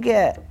you can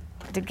get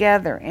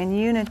together in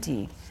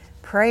unity,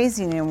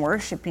 praising and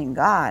worshiping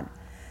God,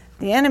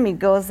 the enemy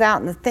goes out,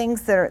 and the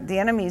things that are the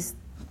enemy's,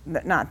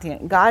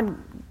 God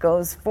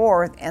goes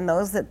forth, and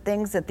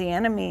things that the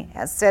enemy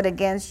has said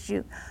against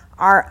you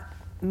are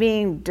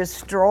being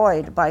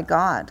destroyed by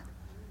God,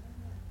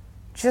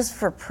 just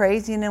for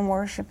praising and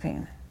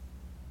worshiping,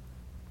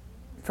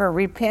 for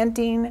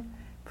repenting,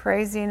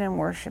 praising and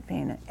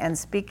worshiping, and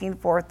speaking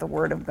forth the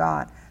word of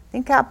God.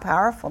 Think how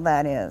powerful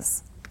that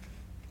is.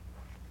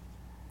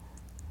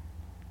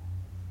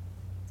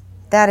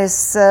 That is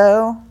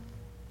so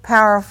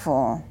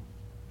powerful.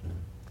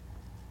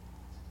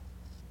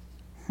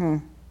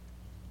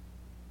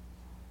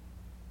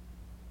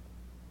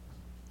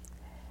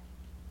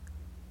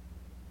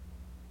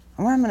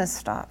 I'm going to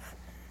stop.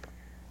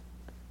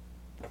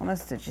 I want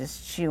us to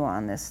just chew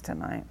on this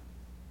tonight.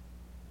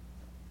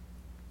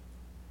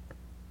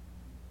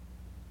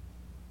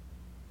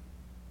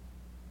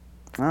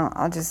 Well,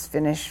 I'll just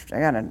finish. I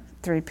got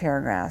 3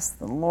 paragraphs.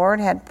 The Lord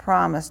had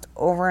promised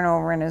over and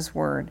over in his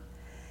word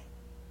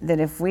that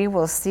if we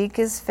will seek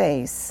his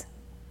face,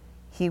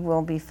 he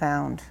will be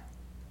found.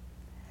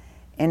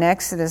 In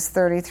Exodus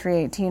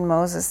 33:18,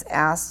 Moses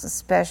asked a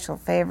special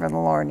favor of the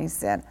Lord, and he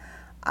said,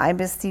 I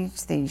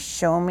beseech thee,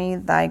 show me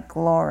thy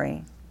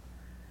glory.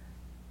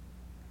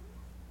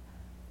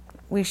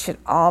 We should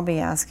all be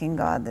asking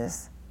God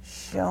this.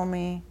 Show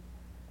me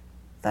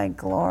thy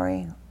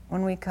glory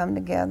when we come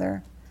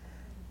together.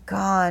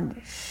 God,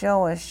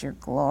 show us your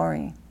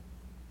glory.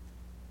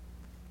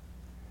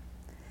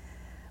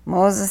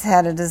 Moses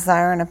had a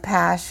desire and a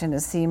passion to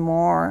see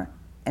more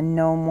and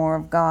know more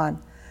of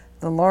God.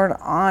 The Lord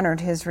honored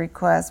his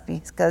request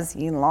because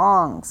he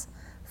longs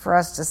for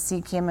us to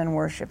seek him and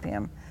worship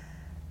him.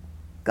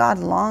 God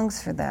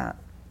longs for that.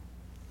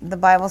 The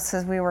Bible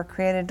says we were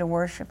created to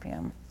worship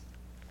him.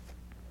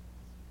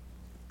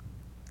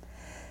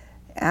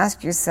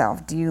 Ask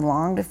yourself, do you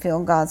long to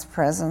feel God's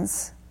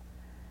presence?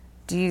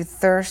 Do you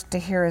thirst to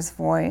hear his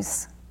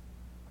voice?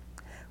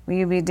 Will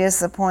you be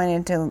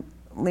disappointed to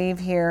leave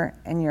here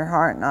and your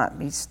heart not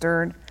be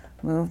stirred,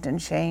 moved,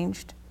 and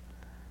changed?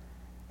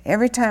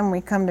 Every time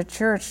we come to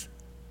church,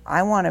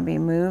 I want to be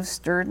moved,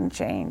 stirred, and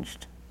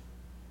changed.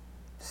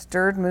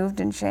 Stirred,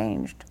 moved, and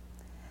changed.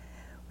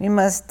 We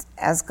must,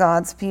 as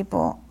God's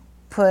people,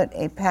 put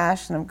a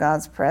passion of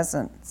God's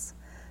presence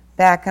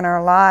back in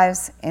our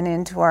lives and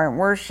into our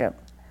worship.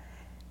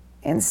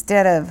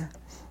 Instead of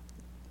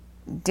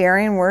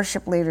daring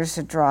worship leaders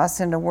to draw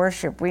us into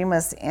worship, we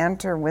must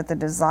enter with a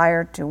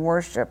desire to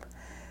worship.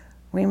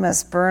 We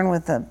must burn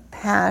with a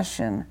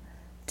passion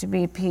to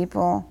be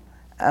people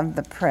of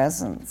the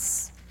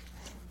presence.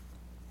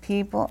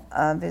 People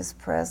of his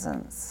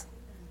presence.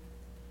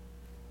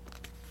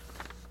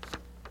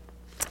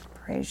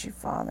 Praise you,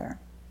 Father.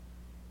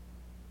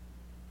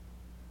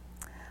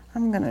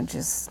 I'm going to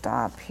just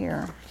stop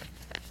here.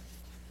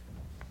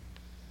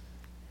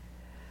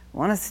 I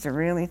want us to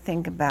really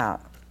think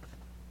about,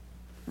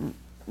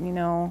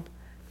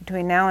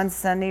 between now and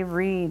Sunday,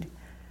 read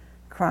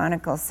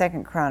Chronicles,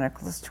 2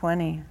 Chronicles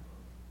 20.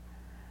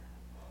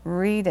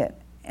 Read it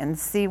and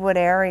see what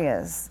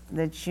areas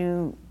that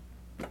you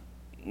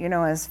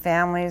as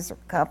families or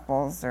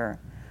couples or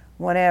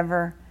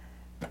whatever,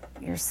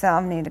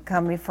 yourself need to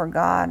come before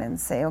God and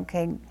say,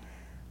 okay,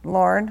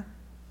 Lord,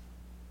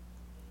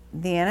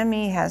 the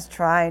enemy is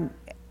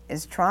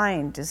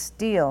trying to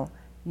steal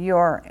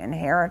your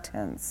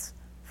inheritance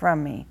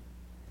from me.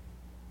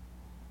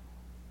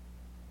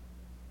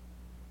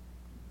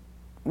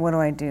 what do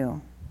I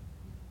do?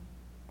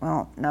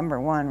 Well, number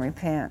one,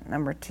 repent.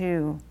 Number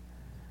two,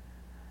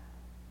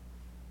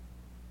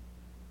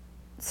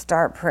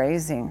 start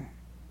praising.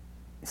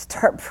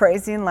 Start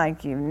praising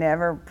like you've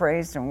never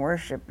praised and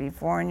worshiped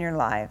before in your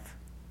life.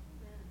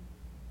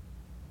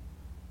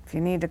 If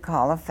you need to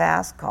call a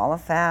fast, call a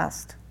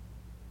fast.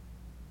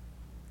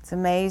 It's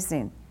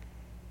amazing.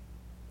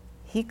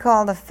 He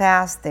called a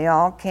fast. They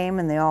all came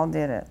and they all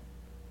did it.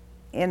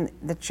 In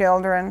the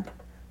children,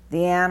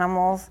 the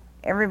animals,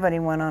 everybody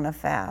went on a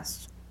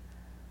fast.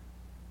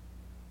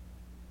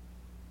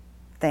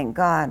 Thank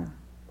God.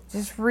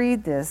 Just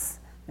read this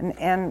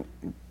and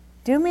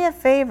do me a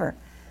favor.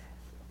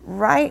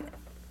 Write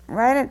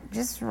it,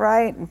 just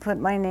write and put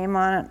my name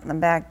on it on the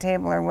back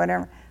table or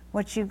whatever,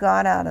 what you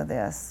got out of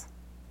this.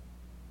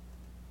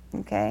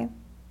 Okay?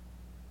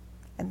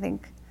 I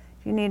think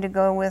you need to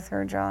go with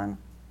her, John.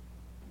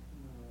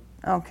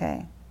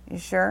 Okay. You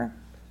sure?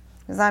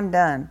 Because I'm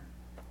done.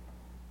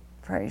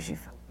 Praise you.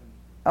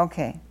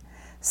 Okay.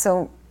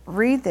 So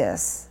read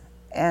this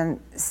and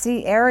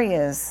see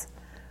areas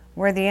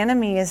where the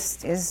enemy is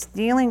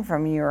stealing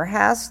from you or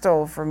has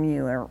stole from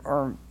you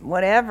or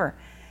whatever.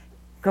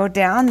 Go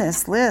down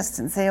this list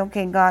and say,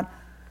 okay, God,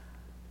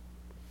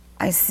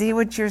 I see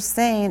what you're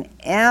saying.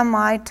 Am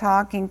I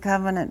talking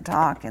covenant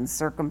talk in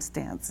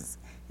circumstances,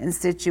 in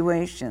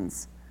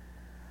situations?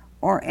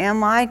 Or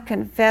am I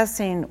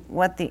confessing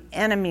what the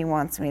enemy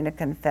wants me to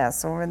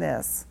confess over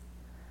this?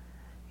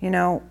 You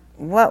know,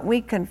 what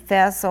we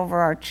confess over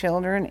our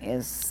children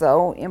is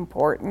so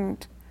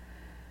important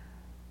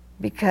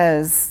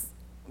because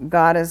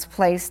God has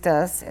placed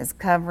us as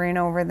covering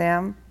over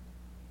them,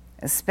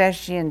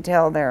 especially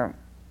until they're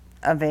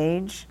of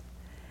age.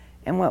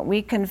 And what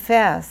we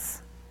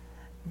confess,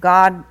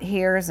 God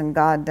hears and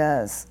God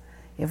does.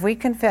 If we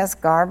confess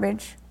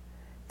garbage,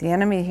 the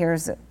enemy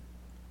hears it.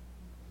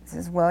 He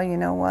says, well, you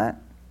know what?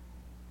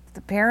 If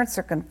the parents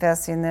are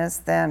confessing this,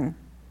 then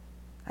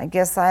I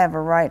guess I have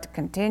a right to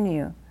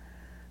continue.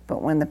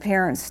 But when the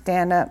parents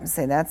stand up and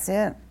say, that's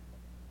it,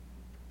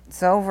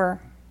 it's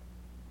over.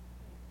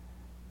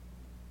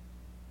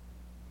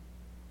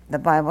 The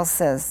Bible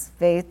says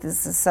faith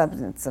is the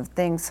substance of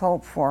things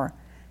hoped for,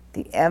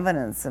 the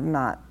evidence of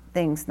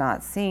things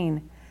not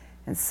seen.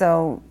 And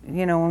so,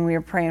 you know, when we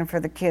were praying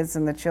for the kids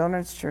in the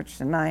children's church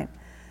tonight,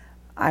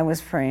 I was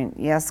praying,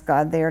 yes,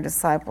 God, they are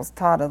disciples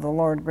taught of the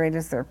Lord. Great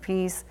is their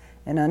peace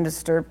and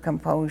undisturbed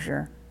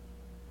composure.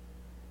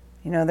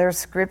 You know, there are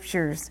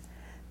scriptures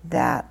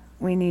that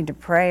we need to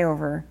pray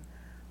over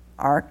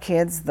our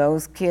kids,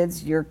 those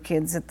kids, your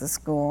kids at the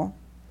school.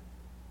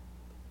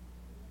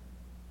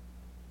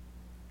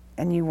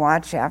 And you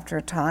watch after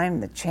a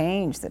time the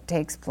change that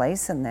takes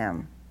place in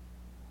them.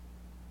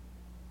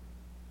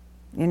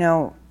 You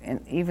know,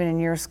 and even in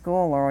your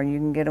school, or you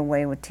can get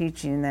away with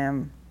teaching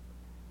them,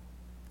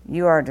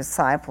 you are a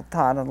disciple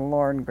taught of the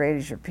Lord, and great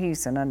is your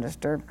peace and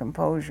undisturbed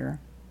composure.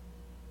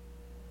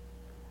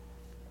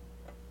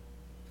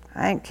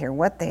 I don't care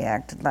what they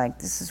acted like.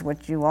 This is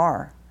what you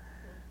are.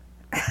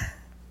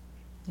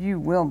 You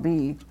will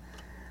be.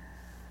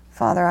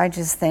 Father, I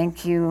just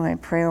thank you. I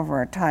pray over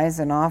our tithes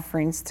and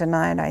offerings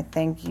tonight. I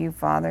thank you,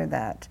 Father,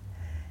 that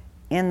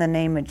in the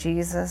name of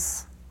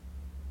Jesus,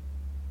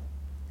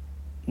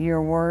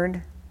 your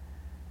word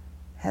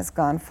has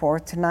gone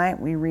forth tonight.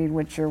 We read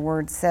what your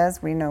word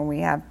says. We know we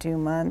have 2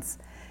 months,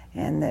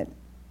 and that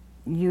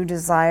you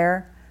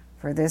desire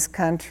for this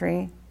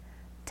country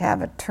to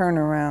have a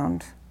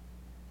turnaround.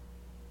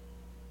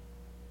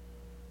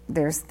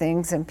 There's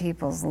things in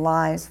people's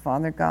lives,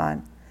 Father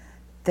God,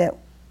 that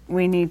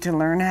we need to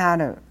learn how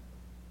to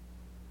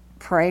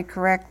pray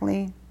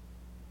correctly,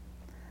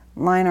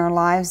 line our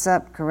lives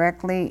up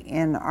correctly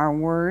in our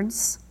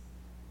words,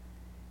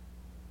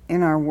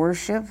 in our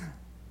worship.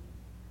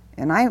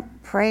 And I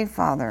pray,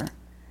 Father,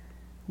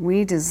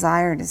 we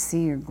desire to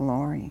see your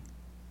glory.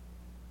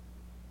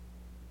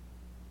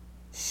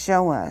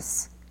 Show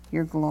us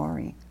your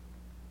glory.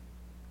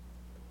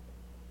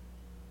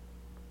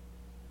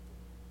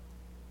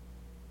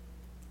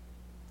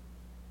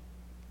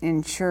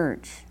 In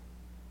church,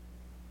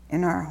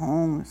 in our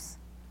homes,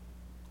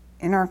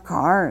 in our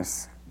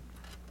cars.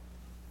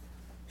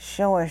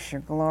 Show us your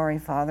glory,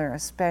 Father,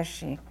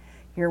 especially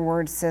your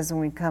word says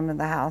when we come to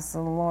the house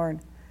of the Lord,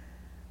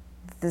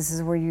 this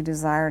is where you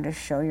desire to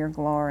show your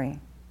glory.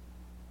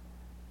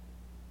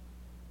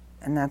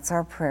 And that's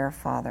our prayer,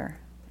 Father,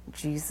 in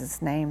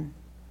Jesus' name.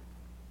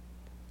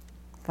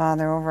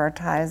 Father, over our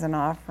tithes and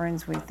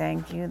offerings, we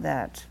thank you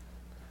that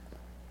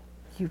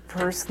you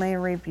personally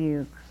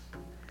rebuke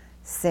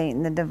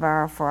Satan the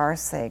devourer for our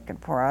sake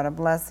and pour out a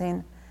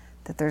blessing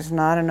that there's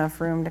not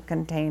enough room to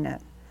contain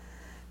it.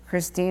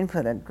 Christine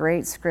put a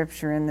great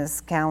scripture in this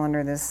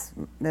calendar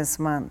this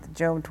month,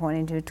 Job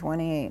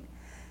 22:28.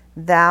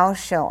 Thou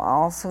shalt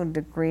also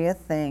decree a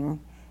thing,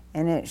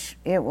 and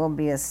it will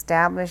be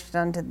established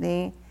unto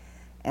thee,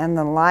 and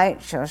the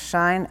light shall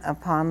shine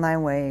upon thy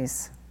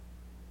ways.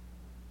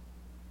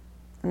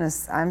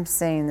 I'm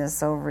saying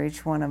this over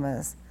each one of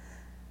us.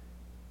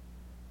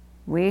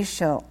 We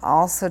shall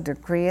also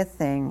decree a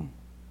thing,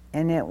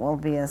 and it will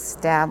be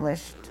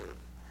established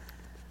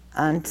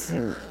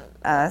unto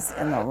us,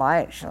 and the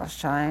light shall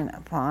shine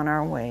upon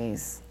our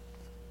ways.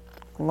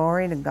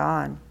 Glory to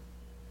God.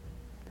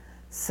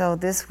 So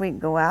this week,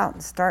 go out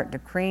and start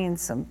decreeing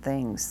some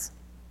things.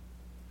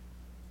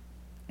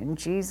 In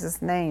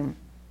Jesus' name.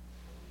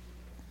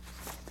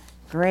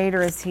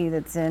 Greater is he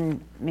that's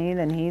in me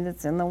than he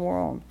that's in the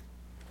world.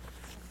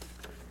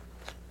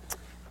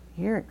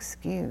 You're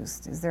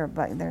excused. Is there a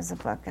bucket? There's a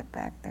bucket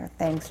back there.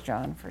 Thanks,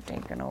 John, for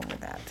taking over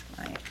that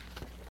tonight.